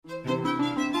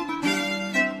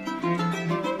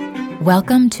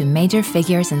Welcome to Major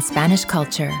Figures in Spanish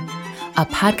Culture, a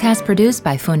podcast produced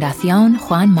by Fundación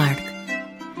Juan Marc.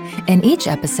 In each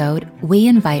episode, we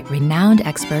invite renowned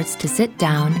experts to sit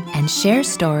down and share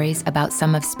stories about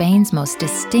some of Spain's most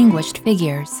distinguished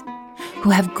figures, who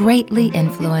have greatly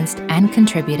influenced and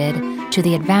contributed to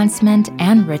the advancement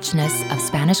and richness of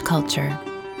Spanish culture.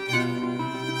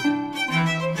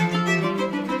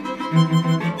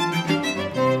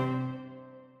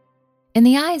 In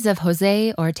the eyes of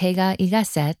José Ortega y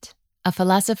Gasset, a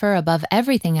philosopher above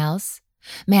everything else,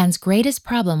 man's greatest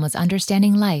problem was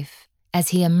understanding life as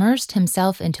he immersed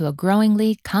himself into a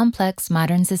growingly complex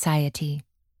modern society.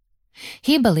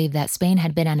 He believed that Spain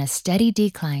had been on a steady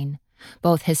decline,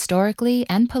 both historically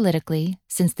and politically,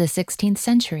 since the 16th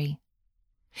century.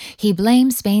 He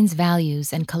blamed Spain's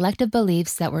values and collective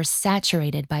beliefs that were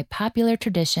saturated by popular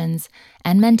traditions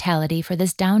and mentality for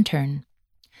this downturn,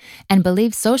 and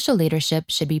believed social leadership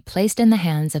should be placed in the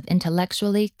hands of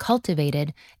intellectually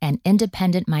cultivated and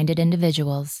independent-minded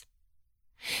individuals.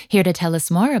 Here to tell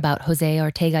us more about José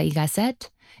Ortega y Gasset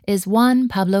is Juan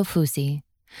Pablo Fusi,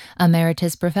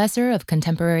 Emeritus Professor of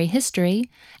Contemporary History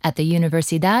at the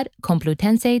Universidad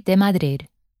Complutense de Madrid.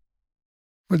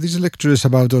 Well, this lecture is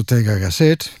about Ortega y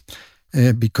Gasset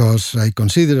because I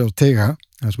consider Ortega,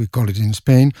 as we call it in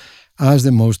Spain, as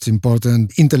the most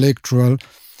important intellectual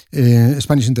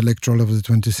Spanish intellectual of the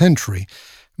 20th century.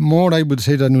 More, I would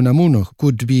say that Unamuno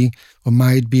could be or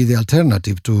might be the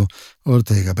alternative to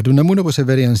Ortega. But Unamuno was a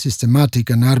very unsystematic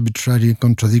and arbitrary,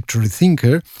 contradictory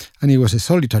thinker, and he was a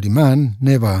solitary man,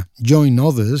 never joined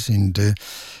others in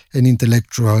an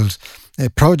intellectual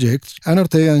project. And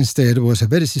Ortega instead was a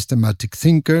very systematic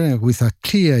thinker with a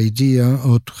clear idea of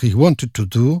what he wanted to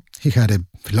do. He had a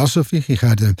philosophy, he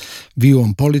had a view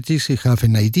on politics, he had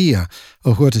an idea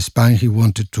of what Spain he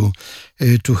wanted to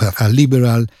have, a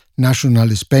liberal national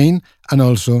Spain and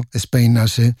also Spain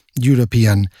as a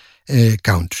European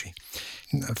country.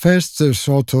 First, a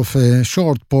sort of a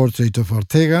short portrait of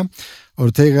Ortega.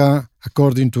 Ortega,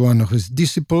 according to one of his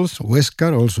disciples,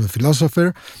 Huéscar, also a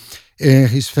philosopher,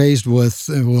 his face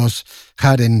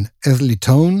had an earthly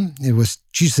tone. It was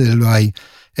chiseled by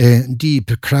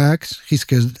deep cracks.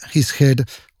 His head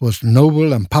was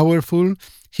noble and powerful.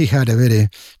 He had a very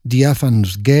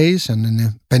diaphanous gaze and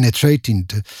a penetrating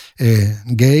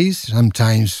gaze,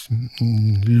 sometimes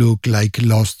looked like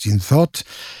lost in thought.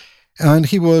 And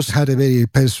he had a very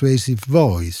persuasive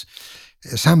voice.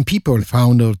 Some people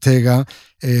found Ortega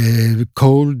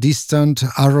cold, distant,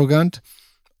 arrogant.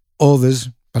 Others,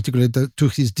 particularly to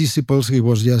his disciples, he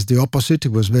was just the opposite. He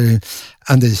was very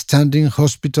understanding,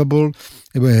 hospitable,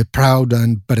 proud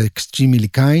but extremely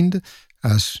kind,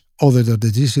 as other of the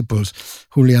disciples,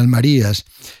 Julián Marías,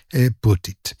 put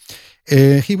it.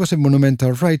 He was a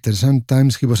monumental writer.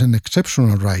 Sometimes he was an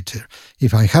exceptional writer.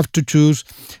 If I have to choose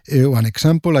one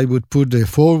example, I would put the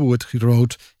foreword he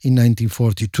wrote in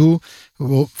 1942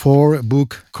 for a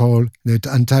book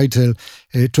entitled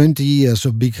 20 Years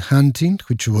of Big Hunting,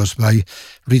 which was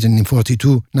written in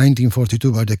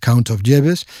 1942 by the Count of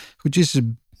Jeves, which is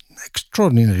an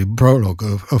extraordinary prologue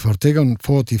of Ortega,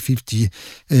 50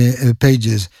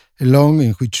 pages long,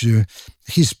 in which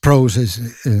his prose is,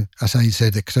 as I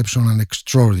said, exceptional and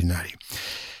extraordinary.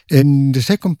 And the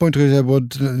second point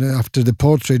after the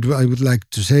portrait I would like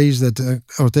to say is that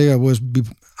Ortega was,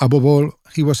 above all,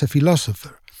 he was a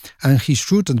philosopher, and he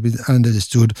should be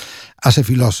understood as a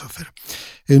philosopher,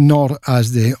 not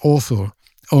as the author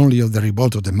only of The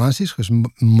Revolt of the Masses, whose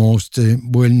most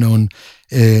well-known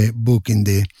book in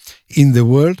the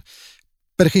world.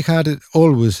 But he had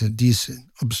always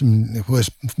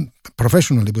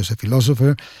professionally was a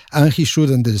philosopher, and he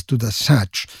should understood as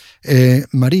such.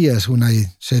 Marías, whom I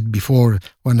said before,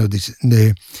 one of his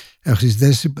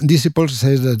disciples,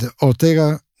 says that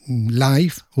Ortega's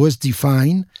life was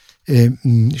defined,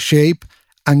 shaped,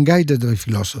 and guided by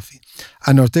philosophy.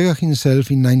 And Ortega himself,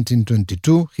 in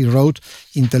 1922, he wrote,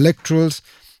 "Intellectuals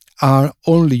are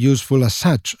only useful as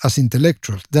such, as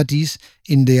intellectuals, that is,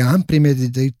 in their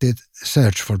unpremeditated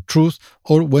search for truth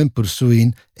or when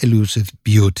pursuing elusive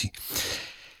beauty."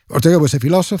 Ortega was a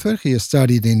philosopher. He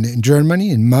studied in Germany,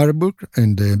 in Marburg,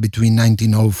 and between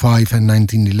 1905 and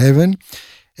 1911.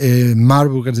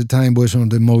 Marburg at the time was one of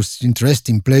the most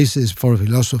interesting places for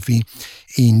philosophy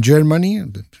in Germany,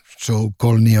 the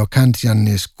so-called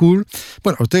Neo-Kantian school.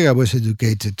 But Ortega was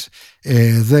educated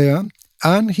there.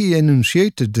 And he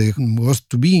enunciated was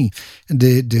to be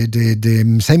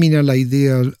the seminal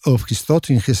idea of his thought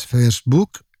in his first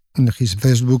book. And his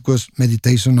first book was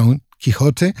Meditation on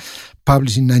Quixote,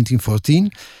 published in 1914.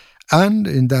 And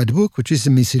in that book, which is a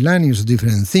miscellaneous of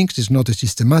different things, it's not a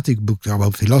systematic book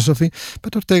about philosophy,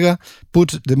 but Ortega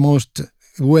put the most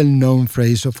well-known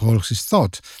phrase of all his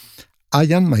thought. I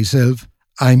am myself,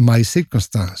 I'm my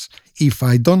circumstance. If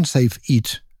I don't save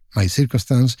it, my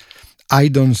circumstance, I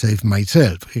don't save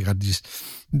myself. He had this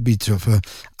bit of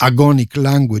agonic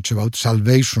language about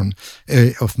salvation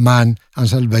of man and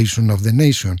salvation of the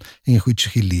nation in which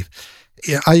he lived.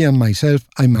 I am myself,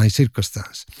 I'm my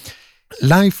circumstance.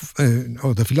 Life,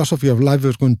 or the philosophy of life,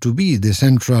 was going to be the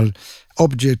central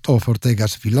object of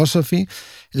Ortega's philosophy.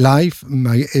 Life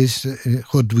is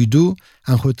what we do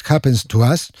and what happens to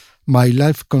us. My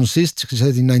life consists, he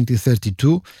said in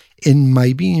 1932, in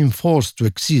my being forced to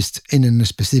exist in a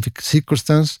specific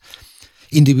circumstance.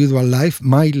 Individual life,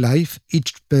 my life,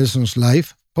 each person's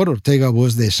life, for Ortega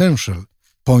was the essential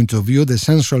point of view, the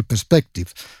essential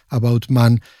perspective about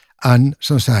man and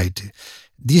society.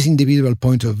 This individual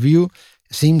point of view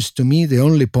seems to me the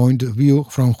only point of view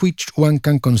from which one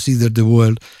can consider the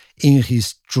world in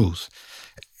his truth.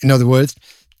 In other words,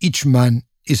 each man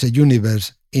is a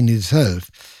universe in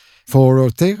itself. For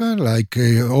Ortega, like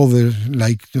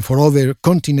for other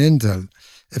continental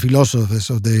philosophers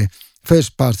of the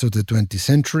first part of the 20th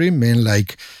century, men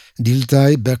like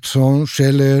Dilthey, Bergson,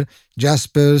 Scheler,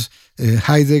 Jaspers,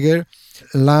 Heidegger,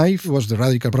 life was the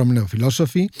radical problem of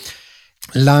philosophy.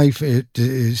 Life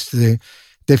is the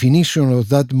definition of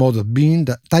that mode of being,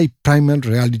 that type primal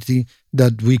reality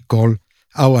that we call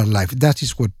our life. That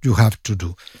is what you have to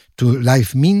do.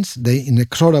 Life means the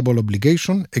inexorable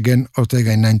obligation, again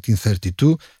Ortega in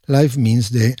 1932, life means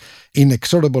the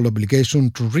inexorable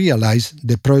obligation to realize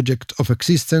the project of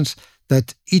existence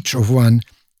that each of one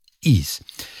is.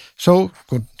 So,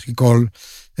 what he called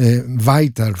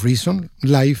vital reason,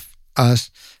 life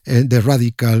as the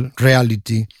radical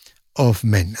reality of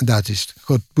men. And that is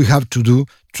what we have to do,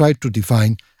 try to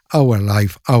define our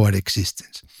life, our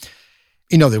existence.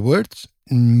 In other words,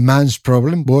 man's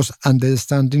problem was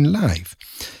understanding life.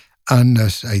 And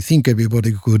as I think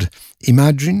everybody could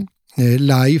imagine,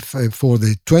 life for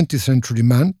the 20th century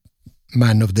man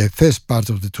of the first part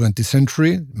of the 20th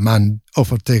century, man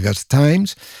of Ortega's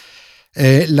times,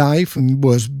 life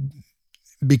was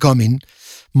becoming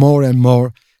more and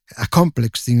more a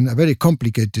complex thing, a very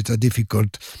complicated, a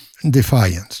difficult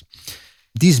defiance.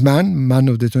 This man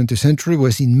of the 20th century,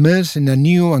 was immersed in a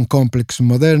new and complex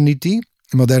modernity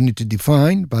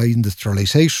defined by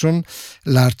industrialization,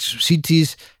 large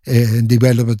cities,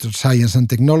 development of science and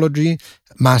technology,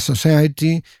 mass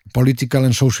society, political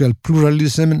and social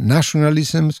pluralism,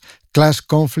 nationalisms, class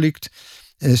conflict,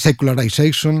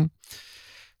 secularization.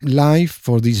 Life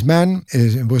for this man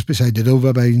was presided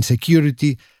over by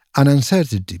insecurity and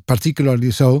uncertainty,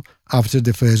 particularly so after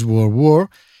the First World War,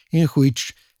 in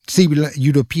which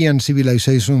European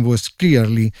civilization was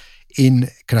clearly in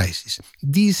crisis.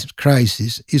 This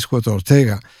crisis is what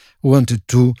Ortega wanted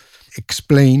to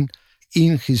explain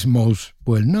in his most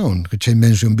well-known, which I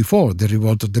mentioned before, The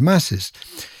Revolt of the Masses,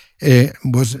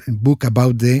 was a book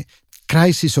about the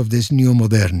crisis of this new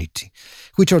modernity,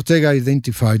 which Ortega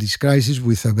identified this crisis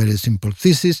with a very simple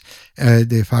thesis,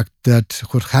 the fact that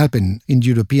what happened in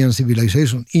European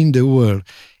civilization in the world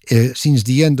since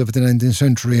the end of the 19th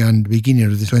century and beginning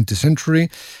of the 20th century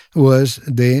was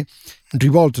the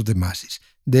revolt of the masses,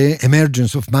 the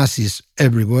emergence of masses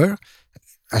everywhere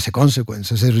as a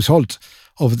consequence, as a result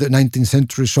of the 19th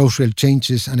century social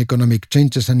changes and economic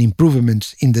changes and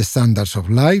improvements in the standards of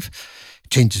life,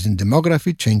 changes in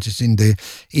demography, changes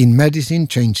in medicine,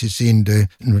 changes in the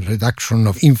reduction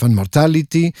of infant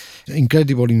mortality,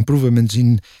 incredible improvements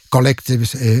in collective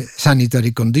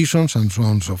sanitary conditions, and so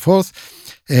on and so forth.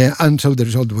 And so the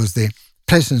result was the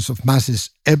presence of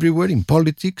masses everywhere in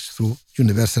politics, through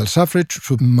universal suffrage,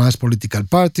 through mass political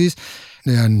parties,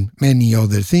 and many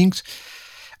other things,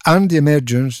 and the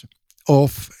emergence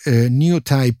of a new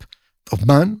type of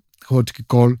man, what we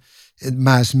call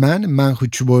mass man, a man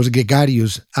which was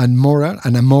gregarious and moral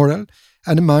and amoral,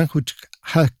 and a man which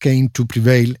came to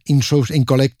prevail in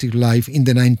collective life in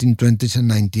the 1920s and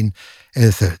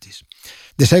 1930s.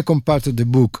 The second part of the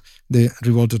book, The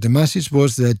Revolt of the Masses,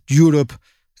 was that Europe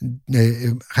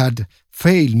had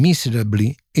failed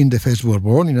miserably in the First World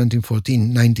War in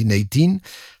 1914-1918,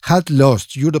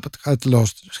 Europe had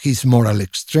lost its moral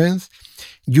strength,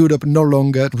 Europe no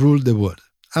longer ruled the world.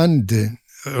 And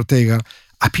Ortega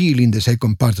appealed in the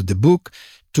second part of the book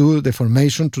to the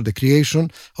formation, to the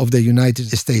creation of the United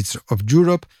States of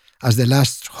Europe as the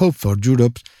last hope for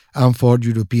Europe and for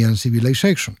European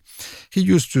civilization. He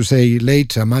used to say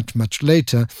later, much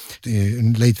later,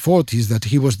 in late 40s, that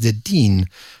he was the dean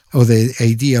of the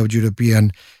idea of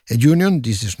European Union.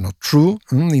 This is not true.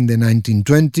 In the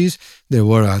 1920s, there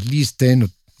were at least 10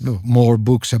 more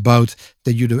books about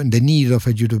the need of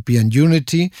a European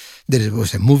unity. There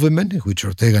was a movement, which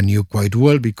Ortega knew quite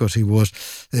well because he was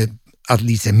at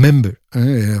least a member,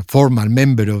 a formal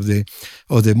member of the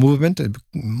movement. A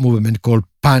movement called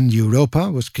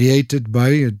Pan-Europa was created by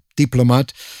a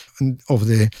diplomat of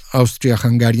the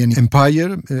Austria-Hungarian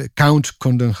Empire, Count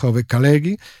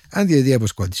Coudenhove-Kalergi, and the idea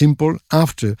was quite simple.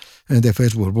 After the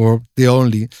First World War, the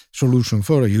only solution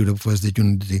for Europe was the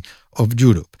unity of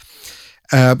Europe.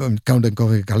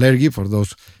 Coudenhove-Kalergi, for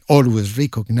those always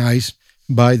recognized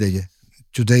by the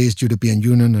today's European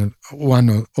Union,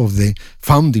 one of the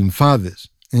founding fathers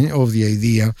of the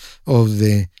idea of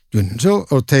the Union. So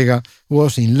Ortega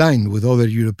was in line with other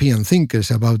European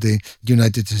thinkers about the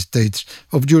United States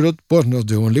of Europe, was not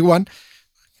the only one.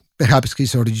 Perhaps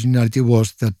his originality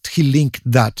was that he linked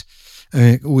that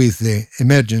with the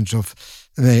emergence of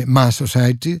the mass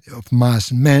society, of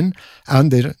mass men,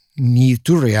 and their need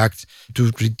to react to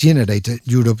regenerate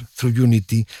Europe through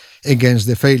unity against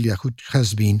the failure which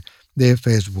has been the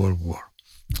First World War.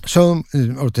 So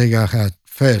Ortega had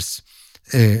first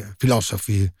a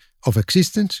philosophy of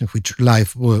existence, in which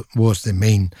life was the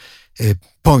main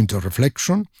point of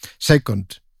reflection.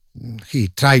 Second, he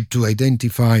tried to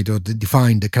identify or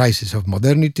define the crisis of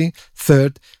modernity.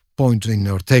 Third point in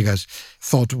Ortega's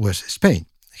thought was Spain.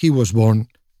 He was born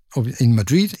in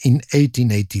Madrid in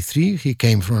 1883. He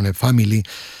came from a family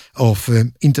of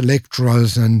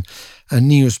intellectuals and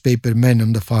newspaper men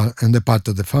on the part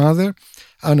of the father,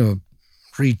 and a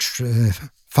rich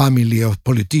family of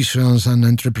politicians and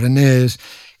entrepreneurs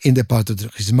in the part of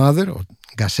his mother, or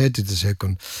Gasset is the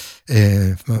second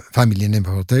family name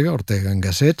of Ortega and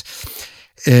Gasset.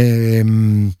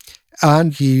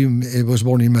 And he was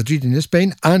born in Madrid in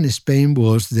Spain, and Spain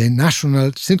was the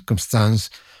national circumstance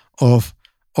of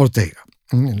Ortega.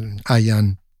 I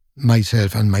am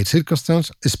myself and my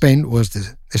circumstance. Spain was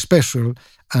the special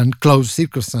and close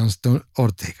circumstance to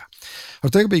Ortega.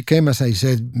 Ortega became, as I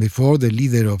said before, the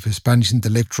leader of Spanish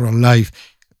intellectual life,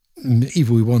 if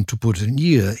we want to put a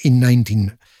year, in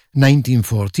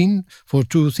 1914, for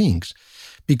two things.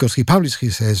 Because he published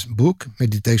his book,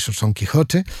 Meditations on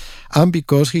Quixote, and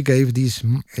because he gave this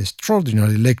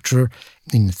extraordinary lecture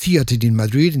in theater in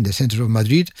Madrid, in the center of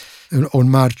Madrid, on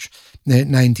March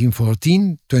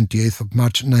 1914, 28th of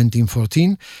March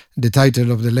 1914. The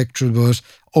title of the lecture was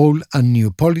Old and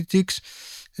New Politics.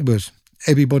 It was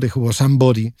everybody who was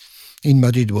somebody in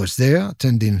Madrid was there,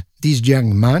 attending this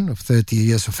young man of 30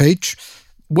 years of age,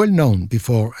 well known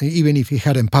before, even if he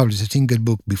hadn't published a single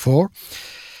book before.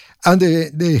 And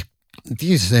in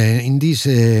this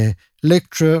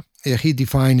lecture, he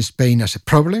defined Spain as a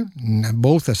problem,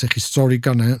 both as a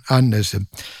historical and as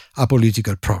a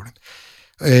political problem.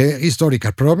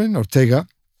 Historical problem, Ortega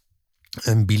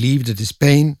believed that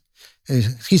Spain,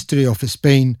 history of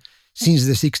Spain since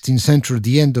the 16th century,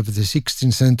 the end of the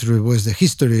 16th century, was the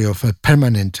history of a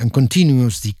permanent and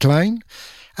continuous decline.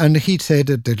 And he said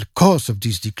that the cause of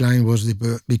this decline was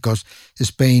because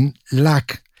Spain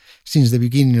lacked, since the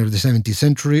beginning of the 17th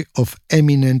century, of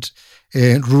eminent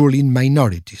ruling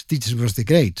minorities. This was the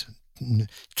great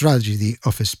tragedy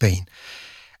of Spain.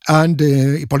 And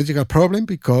a political problem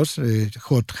because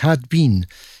what had been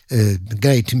a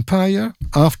great empire,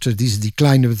 after this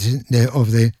decline of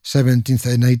the 17th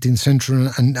and 18th century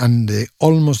and the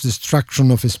almost destruction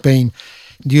of Spain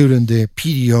during the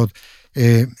period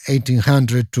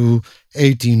 1800 to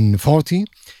 1840,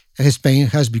 Spain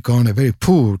has become a very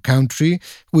poor country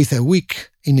with a weak,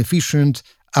 inefficient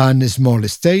and a small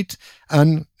state,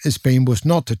 and Spain was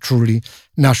not a truly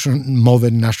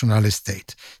modern national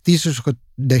state. This is what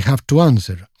they have to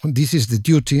answer. This is the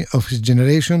duty of his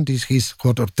generation. This is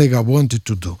what Ortega wanted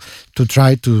to do, to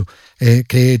try to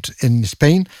create in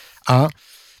Spain a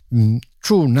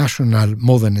true national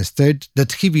modern state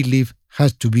that he believed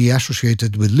has to be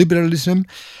associated with liberalism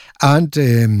and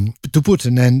to put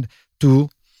an end to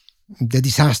the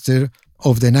disaster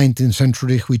of the 19th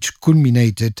century, which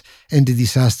culminated in the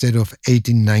disaster of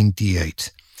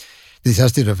 1898. The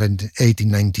disaster of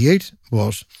 1898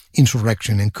 was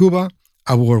insurrection in Cuba,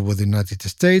 a war with the United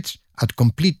States, a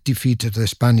complete defeat of the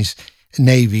Spanish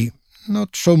Navy,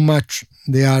 not so much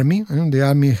the army. The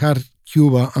army had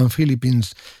Cuba and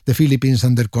the Philippines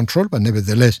under control, but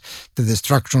nevertheless, the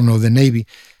destruction of the Navy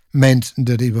meant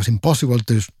that it was impossible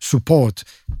to support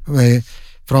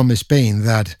from Spain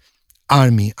that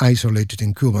army isolated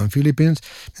in Cuba and Philippines,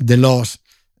 the loss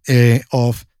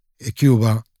of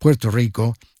Cuba, Puerto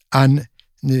Rico, and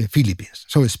Philippines.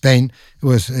 So Spain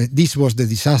was, this was the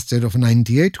disaster of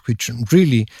 98, which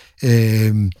really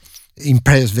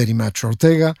impressed very much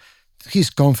Ortega. His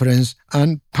conference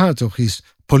and part of his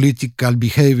political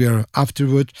behavior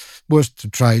afterward was to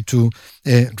try to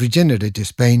regenerate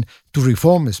Spain, to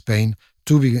reform Spain,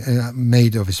 to be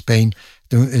made of Spain,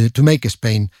 to make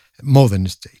Spain modern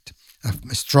state,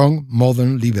 a strong,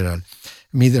 modern, liberal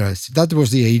middle state. That was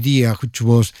the idea which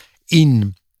was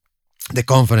in the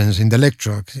conference, in the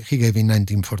lecture he gave in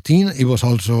 1914. It was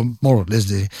also more or less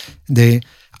the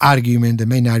argument, the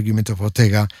main argument of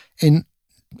Ortega in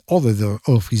other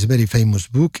of his very famous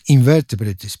book,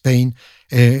 Invertebrate Spain,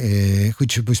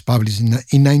 which was published in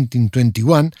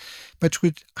 1921, but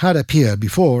which had appeared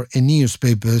before in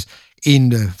newspapers in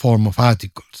the form of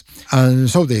articles. And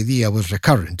so the idea was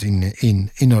recurrent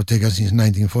in Ortega since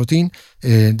 1914,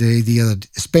 the idea that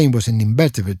Spain was an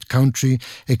invertebrate country,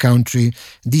 a country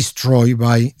destroyed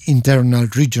by internal,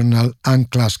 regional and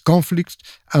class conflicts,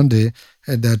 and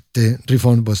that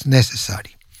reform was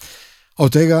necessary.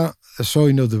 Ortega saw,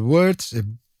 in other words, a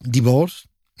divorce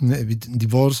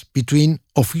between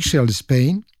official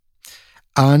Spain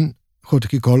and what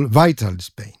he called vital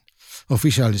Spain.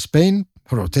 Official Spain,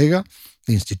 for Ortega,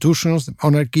 the institutions, the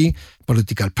monarchy,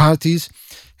 political parties,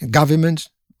 governments,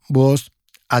 was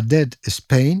a dead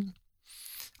Spain,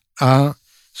 a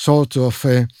sort of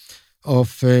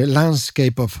a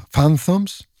landscape of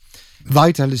phantoms.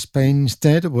 Vital Spain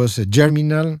instead was a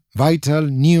germinal, vital,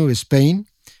 new Spain.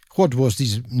 What was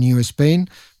this new Spain?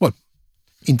 Well,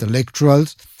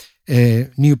 intellectuals,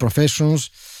 new professions,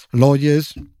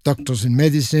 lawyers, doctors in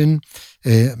medicine,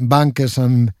 bankers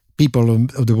and people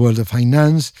of the world of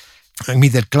finance,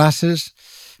 middle classes,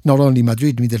 not only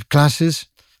Madrid middle classes,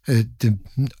 the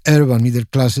urban middle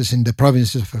classes in the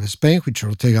provinces of Spain, which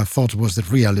Ortega thought was the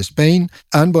real Spain.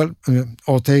 And well,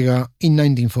 Ortega in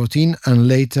 1914 and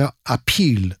later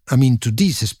appealed, to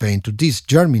this Spain, to this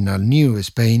germinal new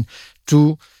Spain,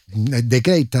 to the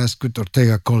great task that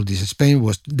Ortega called this Spain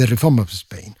was the reform of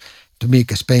Spain, to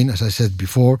make Spain, as I said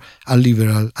before, a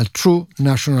liberal, a true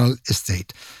national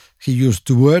state. He used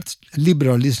two words,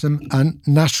 liberalism and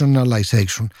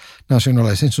nationalization.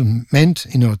 Nationalization meant,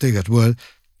 in Ortega's world,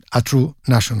 a true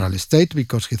national state,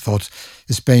 because he thought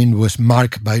Spain was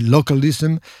marked by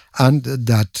localism and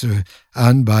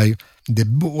by the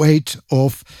weight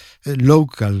of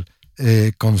local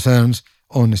concerns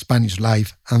on Spanish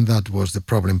life, and that was the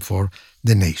problem for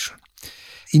the nation.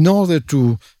 In order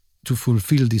to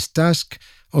fulfill this task,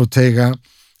 Ortega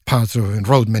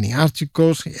wrote many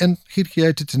articles, and he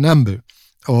created a number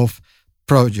of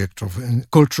projects of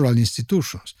cultural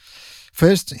institutions.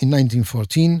 First, in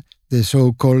 1914, the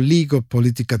so-called League of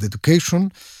Political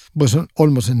Education was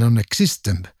almost a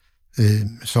non-existent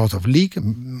sort of league,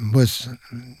 was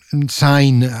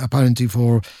signed apparently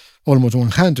for almost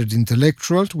 100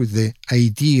 intellectuals with the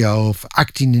idea of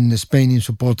acting in Spain in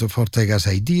support of Ortega's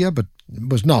idea, but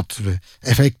was not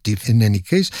effective in any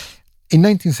case. In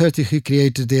 1930, he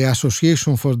created the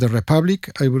Association for the Republic.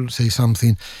 I will say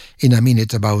something in a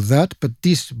minute about that, but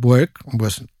this work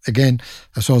was, again,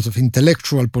 a sort of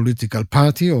intellectual political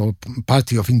party, or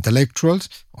party of intellectuals.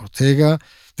 Ortega,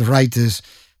 the writers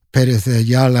Pérez de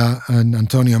Ayala and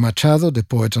Antonio Machado, the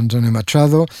poet Antonio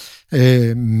Machado,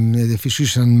 the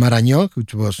physician Marañón,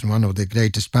 which was one of the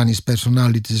great Spanish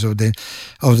personalities of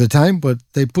the time, but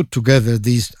they put together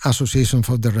this Association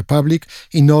for the Republic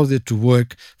in order to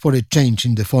work for a change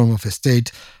in the form of a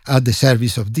state at the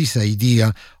service of this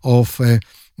idea of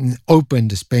open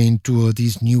Spain to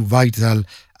this new vital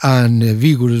and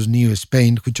vigorous new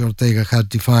Spain, which Ortega had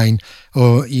defined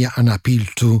and appealed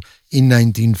to in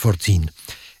 1914.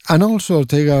 And also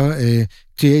Ortega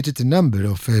created a number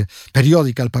of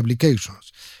periodical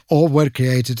publications, all were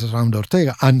created around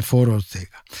Ortega and for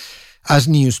Ortega. As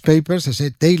newspapers, as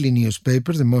daily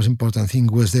newspapers, the most important thing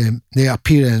was the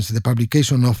appearance, the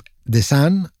publication of The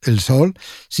Sun, El Sol,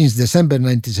 since December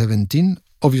 1917,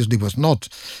 obviously was not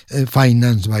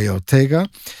financed by Ortega.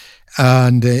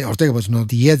 And Ortega was not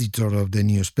the editor of the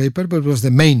newspaper, but was the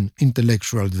main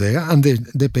intellectual there, and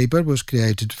the paper was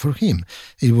created for him.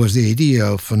 It was the idea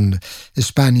of a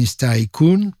Spanish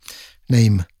tycoon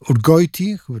named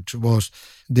Urgoiti, which was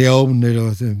the owner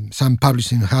of some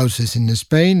publishing houses in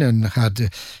Spain and had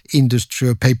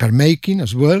industrial paper making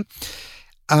as well.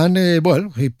 And,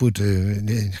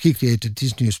 he created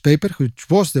this newspaper, which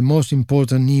was the most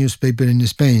important newspaper in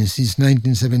Spain since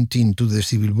 1917 to the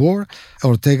Civil War.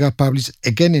 Ortega published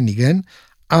again and again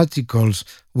articles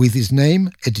with his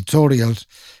name, editorials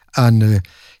and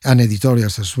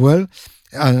editorials as well,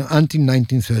 until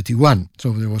 1931.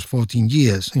 So there was 14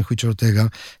 years in which Ortega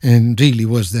really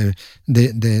was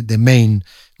the main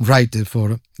writer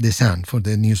for The Sun, for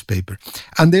the newspaper.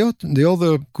 And the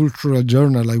other cultural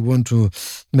journal I want to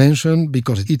mention,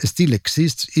 because it still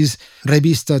exists, is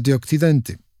Revista de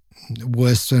Occidente,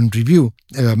 Western Review,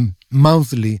 a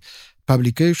monthly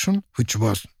publication which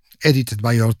was edited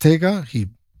by Ortega. He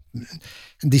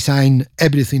designed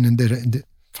everything in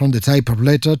from the type of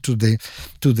letter to the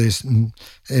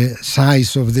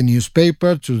size of the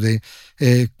newspaper, to the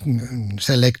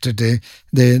selected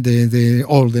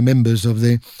all the members of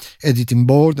the editing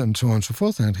board, and so on and so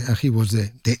forth. And he was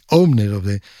the owner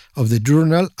of the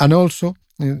journal, and also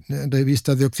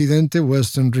Revista de Occidente,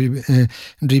 Western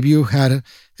Review, had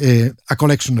a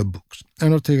collection of books.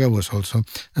 And Ortega was also,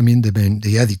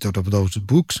 the editor of those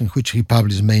books, in which he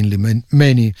published mainly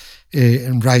many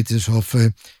writers of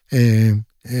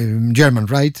German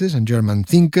writers and German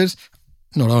thinkers,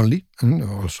 not only,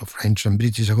 also French and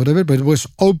British or whatever, but was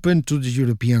open to the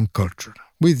European culture,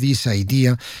 with this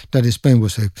idea that Spain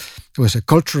was a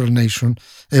cultural nation,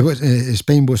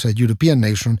 Spain was a European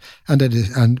nation,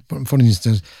 and for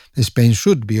instance, Spain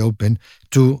should be open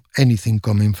to anything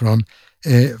coming from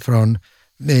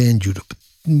Europe.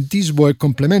 These were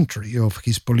complementary of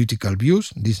his political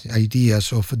views, these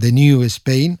ideas of the new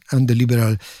Spain and the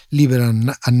liberal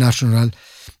and national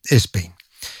Spain.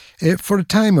 For a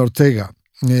time, Ortega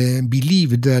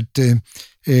believed that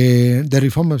the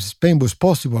reform of Spain was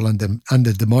possible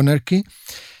under the monarchy.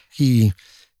 He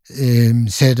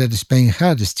said that Spain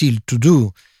had still to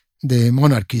do the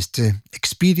monarchist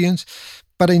experience,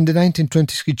 but in the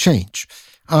 1920s he changed.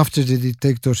 After the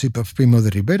dictatorship of Primo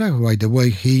de Rivera, who, by the way,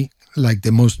 he, like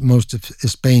the most of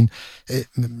Spain,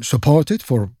 supported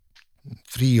for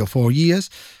 3 or 4 years.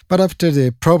 But after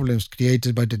the problems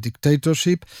created by the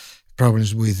dictatorship,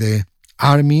 problems with the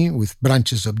army, with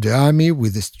branches of the army,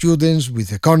 with the students, with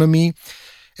the economy,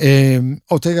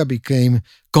 Ortega became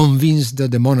convinced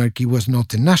that the monarchy was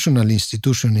not a national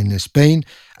institution in Spain,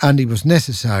 and it was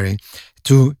necessary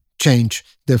to change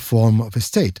the form of a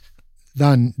state.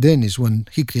 Then is when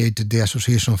he created the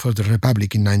Association for the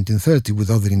Republic in 1930 with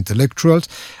other intellectuals,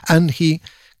 and he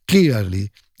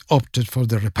clearly opted for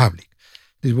the Republic.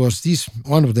 It was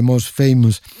one of the most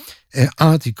famous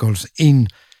articles in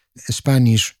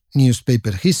Spanish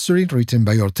newspaper history, written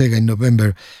by Ortega in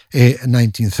November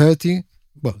 1930.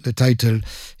 Well, the title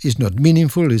is not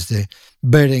meaningful. It's the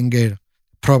Berenguer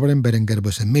problem. Berenguer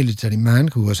was a military man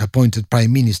who was appointed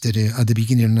prime minister at the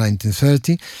beginning of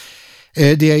 1930.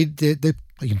 The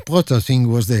important thing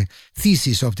was the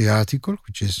thesis of the article,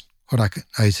 which is what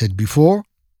I said before.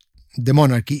 The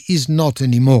monarchy is not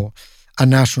anymore a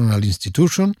national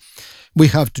institution. We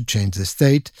have to change the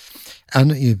state.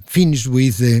 And it finished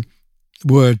with the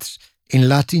words in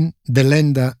Latin,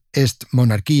 delenda est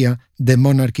monarchia, the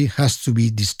monarchy has to be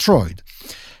destroyed,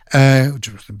 which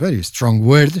was a very strong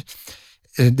word.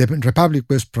 The Republic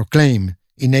was proclaimed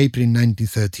in April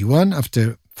 1931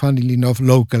 after, funnily enough,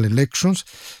 local elections.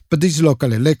 But these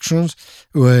local elections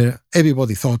were,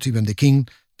 everybody thought, even the king,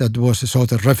 that was a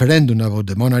sort of referendum about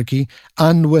the monarchy.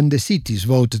 And when the cities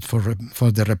voted for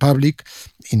the Republic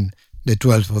in the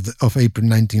 12th of April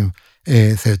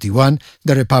 1931,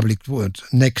 the Republic was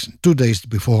 2 days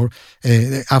before,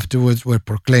 afterwards were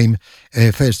proclaimed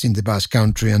first in the Basque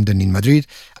Country and then in Madrid,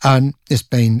 and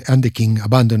Spain and the king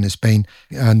abandoned Spain,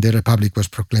 and the Republic was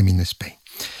proclaimed in Spain.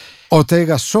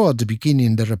 Ortega saw at the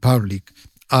beginning the Republic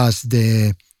as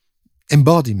the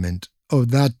embodiment of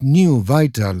that new,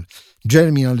 vital,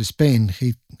 germinal Spain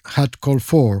he had called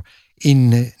for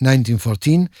in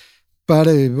 1914, but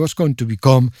it was going to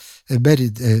become very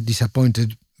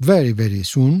disappointed very, very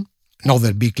soon.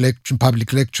 Another big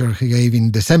public lecture he gave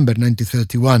in December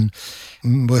 1931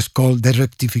 was called The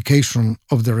Rectification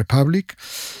of the Republic,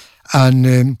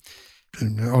 and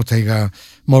Ortega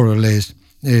more or less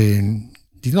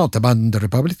did not abandon the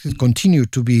Republic. It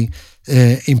continued to be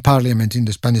in Parliament in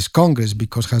the Spanish Congress,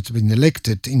 because he had been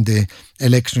elected in the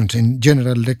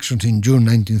general elections in June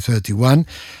 1931.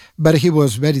 But he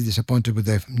was very disappointed with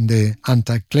the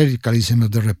anti-clericalism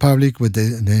of the Republic, with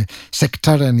the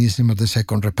sectarianism of the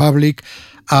Second Republic,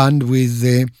 and with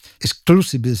the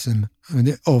exclusivism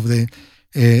of the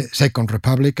Second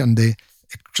Republic and the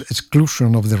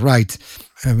exclusion of the right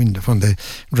from the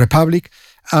Republic,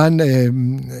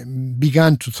 and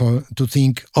began to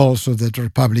think also that the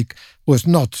Republic was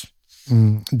not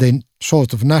the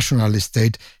sort of national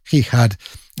state he had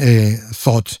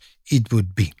thought it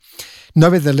would be.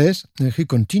 Nevertheless, he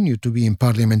continued to be in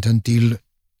Parliament until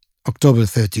October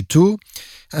 32,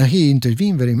 and he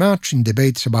intervened very much in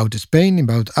debates about Spain,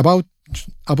 about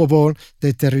above all,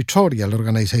 the territorial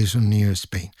organization in New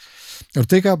Spain.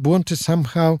 Ortega wanted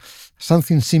somehow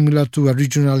something similar to a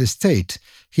regional state.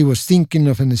 He was thinking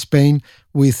of a Spain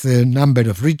with a number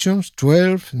of regions,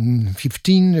 12,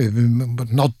 15,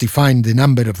 but not define the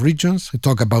number of regions. He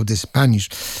talked about the Spanish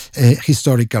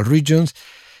historical regions.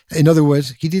 In other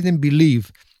words, he didn't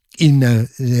believe in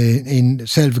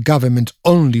self-government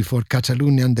only for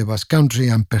Catalonia and the Basque Country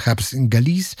and perhaps in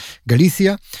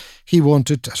Galicia. He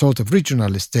wanted a sort of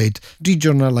regional state,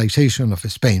 regionalization of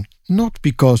Spain, not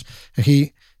because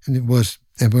he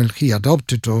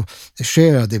adopted or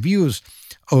shared the views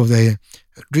of the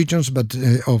regions, but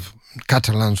of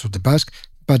Catalans or the Basque,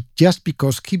 but just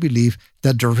because he believed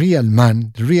that the real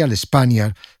man, the real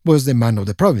Spaniard, was the man of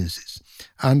the provinces,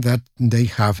 and that they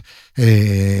have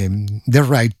the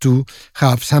right to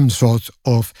have some sort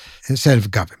of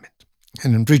self-government.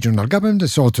 And regional government, a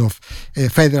sort of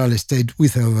federal state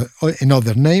with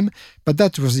another name, but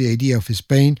that was the idea of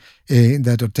Spain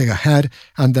that Ortega had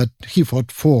and that he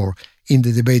fought for in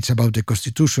the debates about the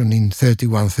Constitution in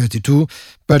 31-32,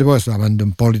 but was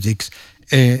abandoned politics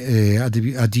at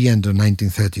the end of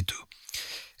 1932.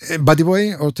 By the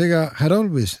way, Ortega had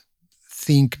always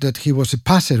think that he was a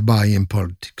passerby in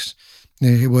politics.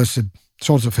 He was a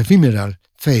sort of ephemeral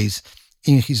phase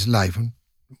in his life. He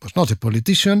was not a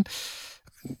politician.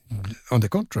 On the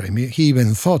contrary, he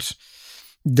even thought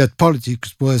that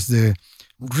politics was the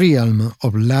realm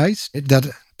of lies,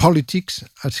 that politics,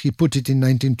 as he put it in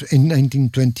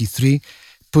 1923,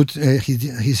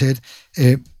 he said,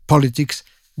 politics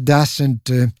doesn't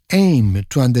aim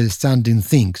to understanding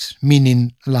things,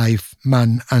 meaning life,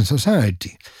 man, and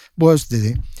society. Was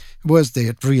the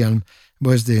realm,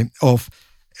 of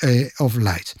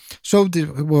light. So he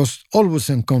was always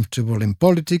uncomfortable in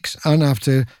politics, and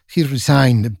after he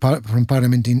resigned from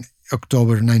Parliament in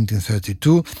October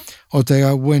 1932,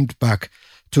 Ortega went back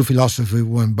to philosophy,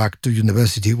 went back to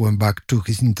university, went back to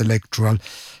his intellectual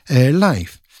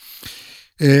life.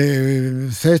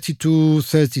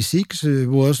 32-36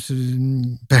 was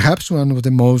perhaps one of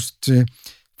the most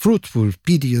fruitful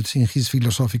periods in his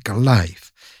philosophical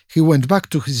life. He went back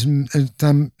to his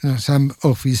some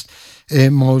of his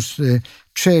most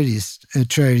cherished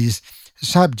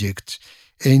subjects.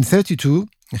 In 32,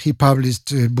 he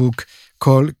published a book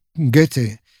called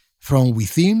Goethe from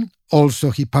Within.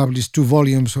 Also, he published 2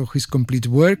 volumes of his complete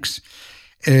works.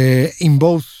 In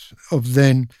both of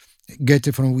them,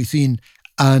 Goethe from Within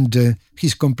and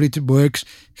his complete works,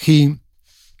 he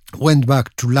went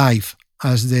back to life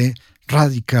as the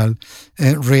radical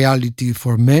reality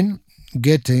for men.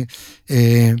 Goethe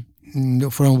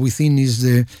from Within is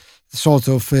the sort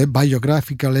of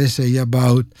biographical essay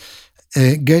about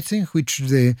Goethe, which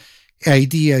the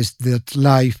idea is that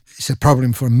life is a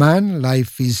problem for man,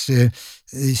 life is a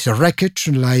wreckage,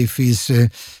 life is a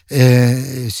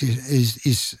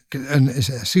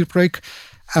shipwreck,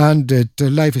 and that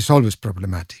life is always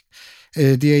problematic.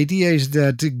 The idea is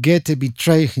that Goethe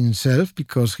betrayed himself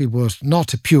because he was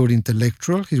not a pure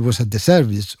intellectual. He was at the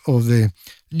service of the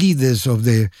leaders of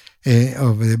the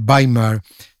Weimar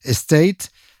state,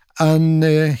 and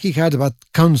he had a bad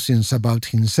conscience about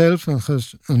himself, and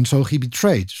so he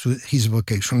betrayed his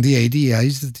vocation. The idea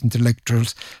is that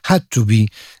intellectuals had to be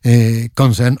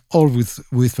concerned all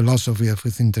with philosophy of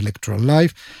with intellectual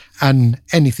life, and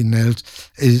anything else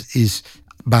is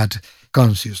bad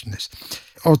consciousness.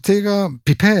 Ortega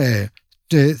prepared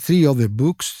 3 other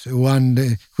books,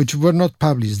 one which were not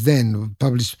published then,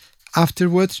 published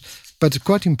afterwards, but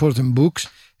quite important books.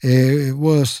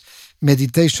 Was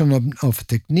Meditation of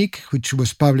Technique, which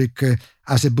was published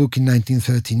as a book in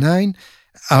 1939,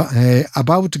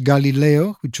 about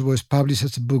Galileo, which was published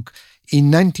as a book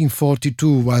in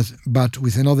 1942, but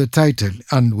with another title,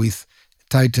 and with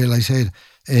title, I said,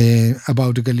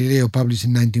 about Galileo, published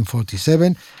in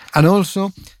 1947, and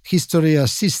also History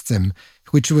as System,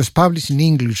 which was published in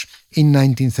English in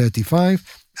 1935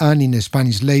 and in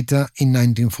Spanish later in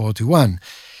 1941.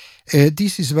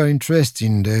 This is a very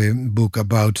interesting book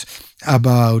about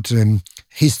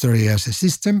history as a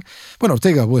system. Well,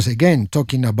 Ortega was again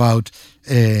talking about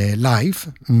life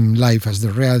as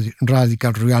the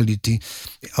radical reality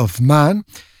of man.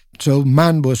 So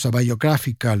man was a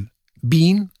biographical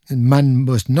being. Man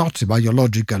was not a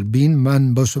biological being.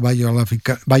 Man was a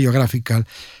biographical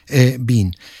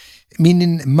being.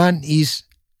 Meaning man is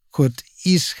what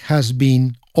has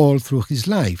been all through his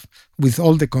life, with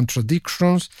all the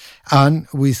contradictions and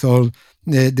with all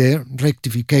the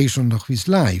rectification of his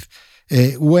life.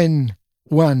 When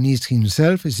one is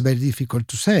himself, it's very difficult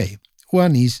to say.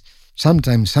 One is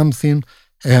sometimes something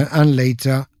and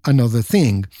later another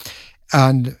thing.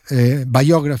 and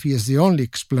biography is the only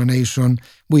explanation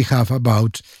we have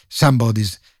about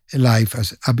somebody's life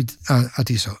as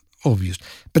it is obvious.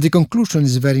 But the conclusion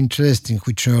is very interesting,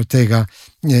 which Ortega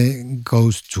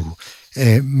goes to.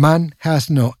 Man has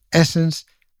no essence,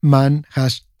 man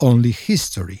has only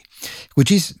history,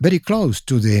 which is very close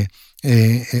to the,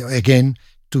 again,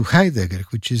 to Heidegger,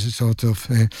 which is a sort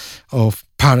of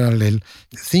parallel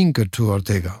thinker to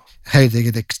Ortega.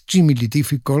 Heidegger, extremely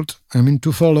difficult,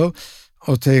 to follow.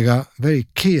 Ortega, very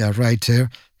clear writer.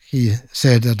 He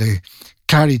said that the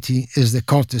clarity is the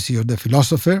courtesy of the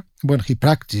philosopher. When he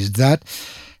practiced that,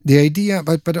 the idea,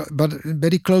 but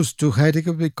very close to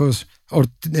Heidegger, because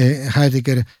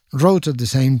Heidegger wrote at the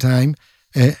same time,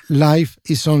 life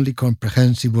is only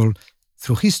comprehensible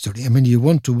through history. You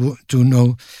want to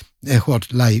know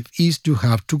what life is, you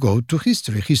have to go to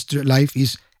history. Life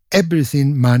is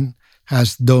everything man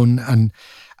has done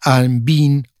and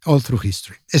been all through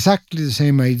history. Exactly the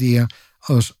same idea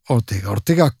as Ortega.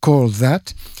 Ortega called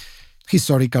that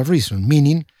historical reason,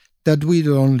 meaning that we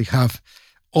don't only have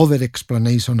other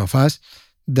explanation of us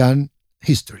than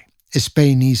history.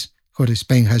 Spain is what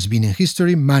Spain has been in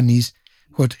history, man is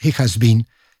what he has been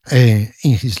in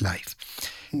his life.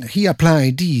 He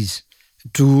applied this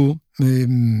to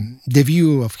the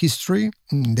view of history.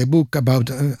 The book about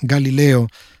Galileo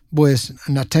was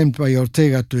an attempt by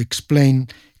Ortega to explain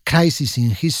crisis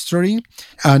in history,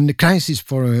 and the crisis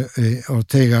for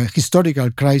Ortega,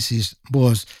 historical crisis,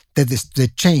 was that the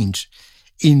change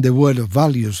in the world of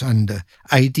values and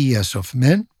ideas of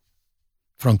men,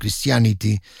 from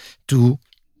Christianity to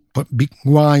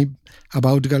why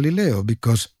about Galileo,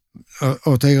 because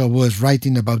Ortega was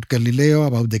writing about Galileo,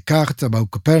 about Descartes,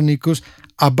 about Copernicus,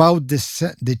 about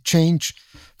the change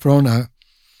from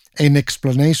an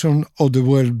explanation of the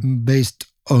world based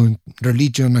on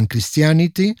religion and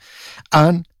Christianity,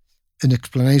 and an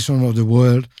explanation of the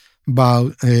world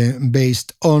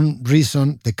based on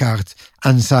reason, Descartes,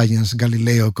 and science,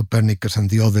 Galileo, Copernicus, and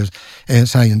the other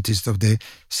scientists of the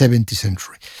 17th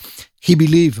century.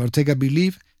 Ortega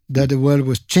believed that the world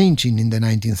was changing in the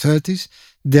 1930s,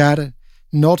 that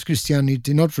not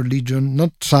Christianity, not religion,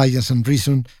 not science and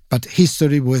reason, but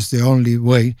history was the only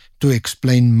way to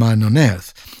explain man on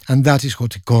earth. And that is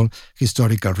what he called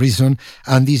historical reason.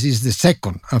 And this is the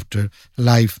second, after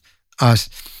life as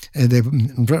the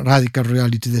radical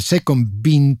reality, the second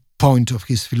being point of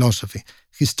his philosophy,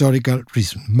 historical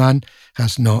reason. Man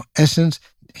has no essence,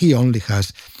 he only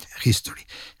has history.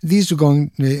 This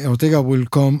Ortega will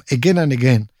come again and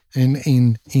again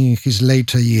in his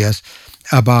later years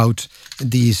about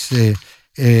this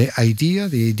idea,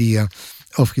 the idea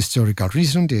of historical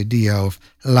reason, the idea of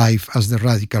life as the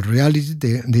radical reality,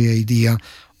 the idea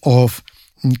of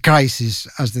crisis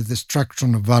as the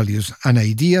destruction of values and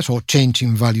ideas, or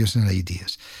changing values and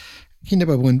ideas. He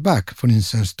never went back, for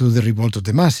instance, to the revolt of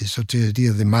the masses, or to the idea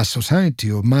of the mass society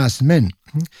or mass men.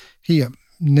 He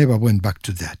never went back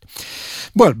to that.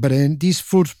 Well, but in this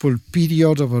fruitful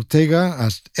period of Ortega,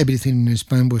 as everything in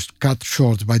Spain was cut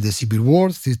short by the Civil War,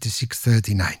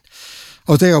 36-39.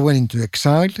 Ortega went into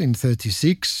exile in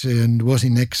 36 and was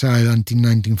in exile until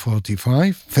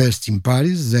 1945, first in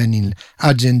Paris, then in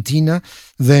Argentina,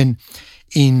 then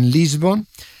in Lisbon.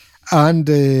 And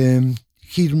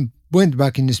he went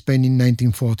back in Spain in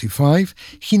 1945.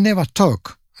 He never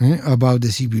talked about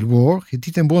the Civil War. He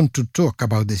didn't want to talk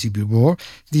about the Civil War.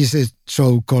 This is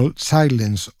so-called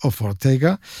silence of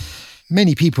Ortega.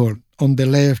 Many people on the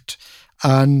left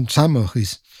and some of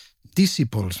his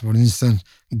disciples, for instance,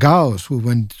 Gauss, who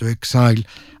went to exile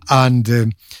and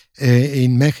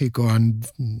in Mexico, and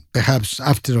perhaps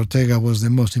after Ortega was the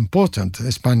most important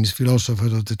Spanish philosopher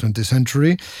of the 20th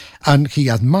century, and he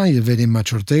admired very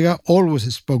much Ortega,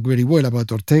 always spoke very well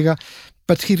about Ortega,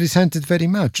 but he resented very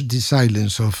much the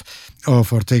silence of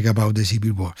Ortega about the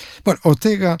Civil War. But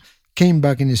Ortega came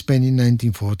back in Spain in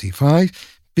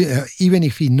 1945, even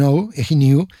if he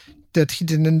knew that he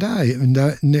didn't die, and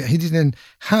he didn't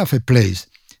have a place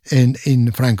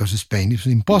in Franco's Spain. It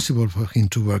was impossible for him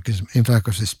to work in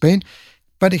Franco's Spain,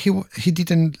 but he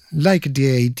didn't like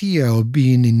the idea of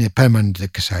being in a permanent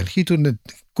exile. He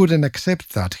couldn't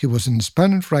accept that. He was a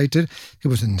Spanish writer, he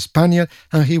was in Spaniard,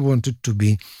 and he wanted to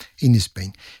be in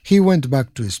Spain. He went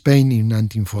back to Spain in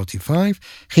 1945.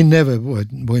 He never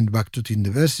went back to the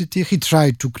university. He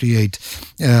tried to create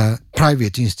a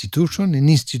private institution, an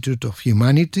Institute of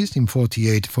Humanities in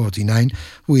 48-49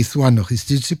 with one of his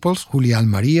disciples, Julián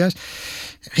Marías.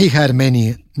 He had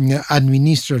many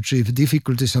administrative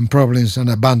difficulties and problems and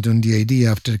abandoned the idea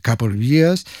after a couple of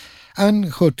years.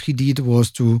 And what he did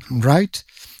was to write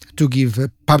to give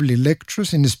public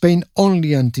lectures in Spain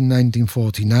only until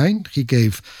 1949. He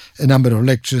gave a number of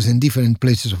lectures in different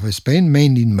places of Spain,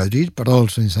 mainly in Madrid, but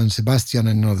also in San Sebastian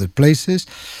and other places.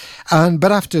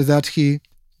 But after that, he,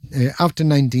 after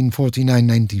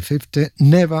 1949-1950,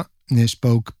 never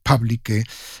spoke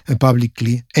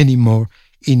publicly anymore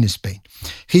in Spain.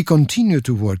 He continued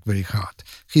to work very hard.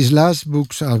 His last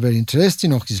books are very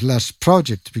interesting, or his last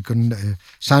project, because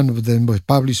some of them were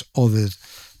published, others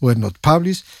were not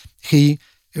published. He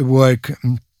worked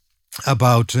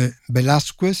about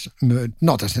Velázquez,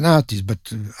 not as an artist,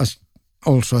 but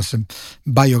also as a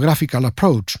biographical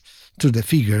approach to the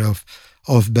figure of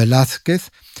Velázquez.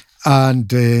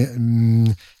 And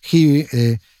he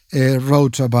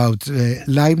wrote about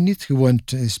Leibniz. He went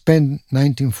to spend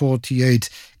 1948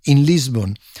 in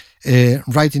Lisbon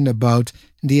writing about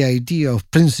the idea of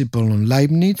principle on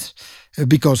Leibniz,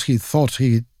 because he thought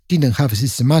he didn't have a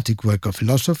systematic work of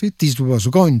philosophy. This was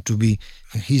going to be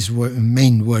his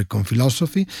main work on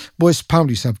philosophy, was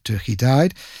published after he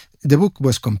died. The book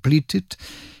was completed.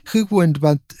 He went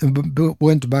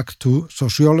back to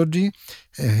sociology,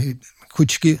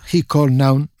 which he called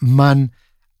now Man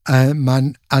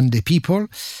and the People.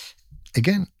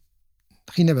 Again,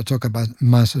 he never talked about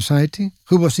mass society.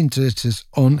 He was interested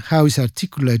on how is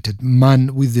articulated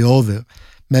man with the other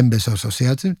members of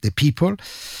society, the people,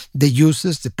 the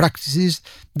uses, the practices,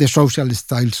 the social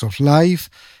styles of life,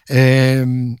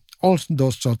 all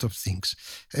those sort of things,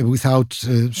 without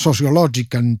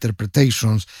sociological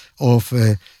interpretations of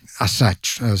as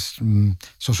such as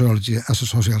sociology as a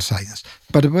social science.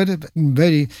 But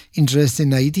very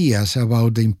interesting ideas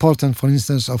about the importance, for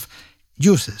instance, of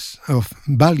uses, of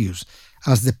values,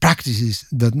 as the practices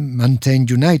that maintain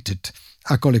united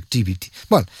a collectivity.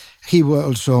 Well, he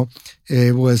also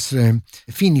was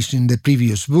finishing the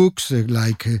previous books,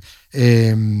 like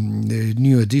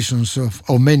new editions of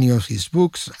many of his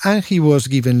books, and he was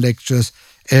given lectures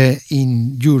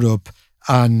in Europe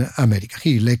and America.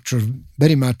 He lectured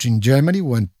very much in Germany,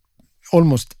 went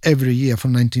almost every year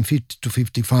from 1950 to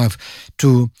 55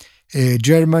 to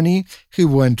Germany. He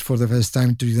went for the first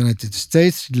time to the United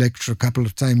States, lectured a couple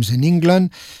of times in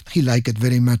England. He liked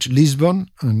very much Lisbon,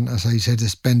 and as I said,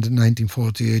 spent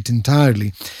 1948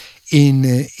 entirely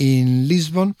in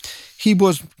Lisbon. He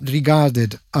was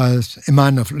regarded as a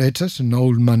man of letters, an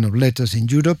old man of letters in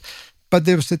Europe, but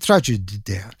there was a tragedy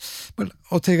there. Well,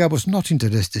 Ortega was not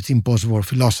interested in post-war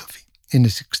philosophy, in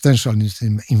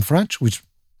existentialism in French, which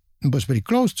was very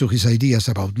close to his ideas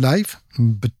about life,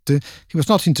 but he was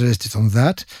not interested in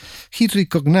that. He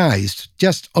recognized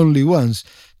just only once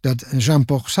that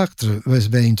Jean-Paul Sartre was a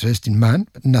very interesting man,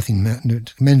 but nothing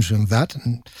mentioned that,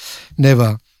 and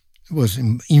never was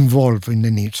involved in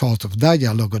any sort of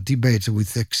dialogue or debate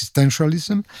with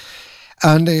existentialism.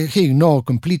 And he ignored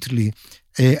completely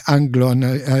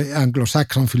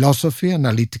Anglo-Saxon philosophy,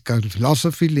 analytical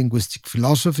philosophy, linguistic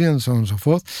philosophy, and so on and so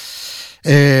forth.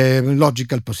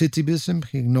 Logical positivism,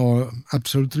 he ignored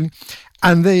absolutely.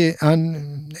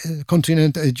 And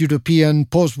continental European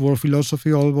post-war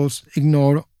philosophy always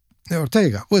ignored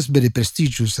Ortega. Was very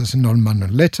prestigious as an old man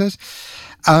of letters.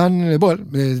 And,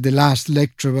 the last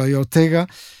lecture by Ortega,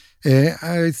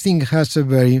 I think, has a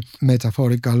very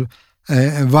metaphorical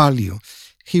value.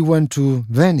 He went to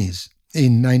Venice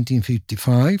in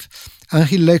 1955, and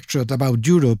he lectured about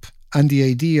Europe and the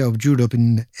idea of Europe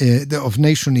of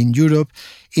nation in Europe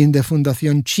in the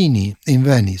Fundación Cini in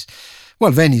Venice.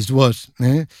 Well, Venice was,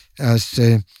 as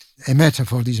a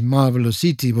metaphor, this marvelous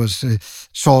city was a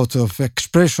sort of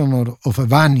expression of a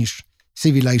vanished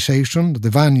civilization, the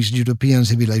vanished European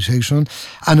civilization,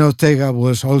 and Ortega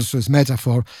was also a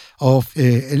metaphor of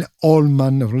an old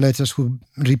man of letters who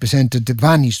represented the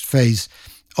vanished phase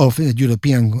of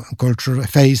European culture, a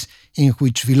phase in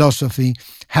which philosophy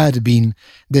had been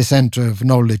the center of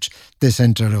knowledge, the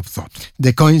center of thought.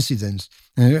 The coincidence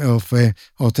of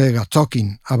Ortega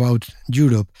talking about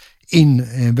Europe in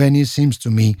Venice seems to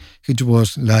me it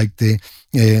was like the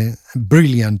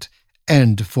brilliant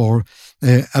end for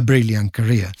a brilliant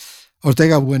career.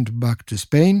 Ortega went back to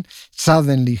Spain.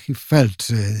 Suddenly he felt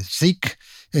sick.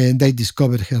 They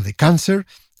discovered he had the cancer,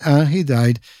 and he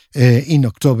died in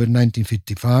October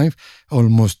 1955,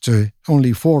 almost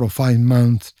only 4 or 5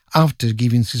 months after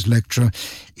giving his lecture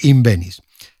in Venice.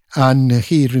 And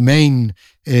he remained,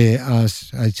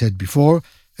 as I said before,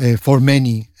 for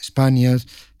many Spaniards,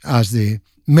 as the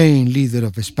main leader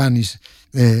of Spanish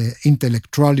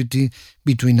intellectuality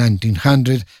between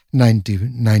 1900 and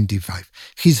 1995.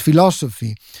 His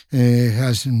philosophy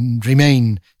has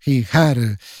remained. He had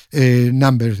a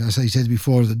number, as I said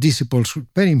before, the disciples,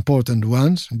 very important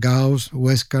ones, Gauss,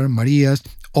 Huescar, Marias,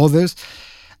 others,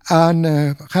 and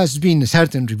has been a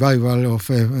certain revival of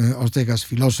Ortega's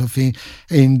philosophy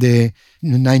in the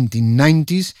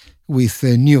 1990s with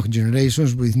new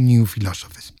generations, with new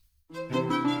philosophies.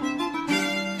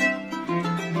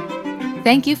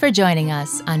 Thank you for joining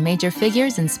us on Major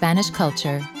Figures in Spanish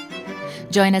Culture.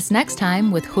 Join us next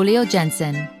time with Julio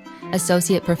Jensen,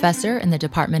 Associate Professor in the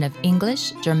Department of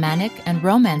English, Germanic, and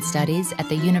Romance Studies at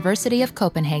the University of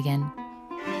Copenhagen.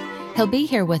 He'll be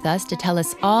here with us to tell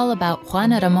us all about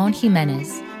Juan Ramón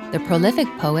Jiménez, the prolific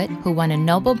poet who won a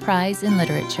Nobel Prize in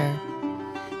Literature.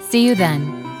 See you then.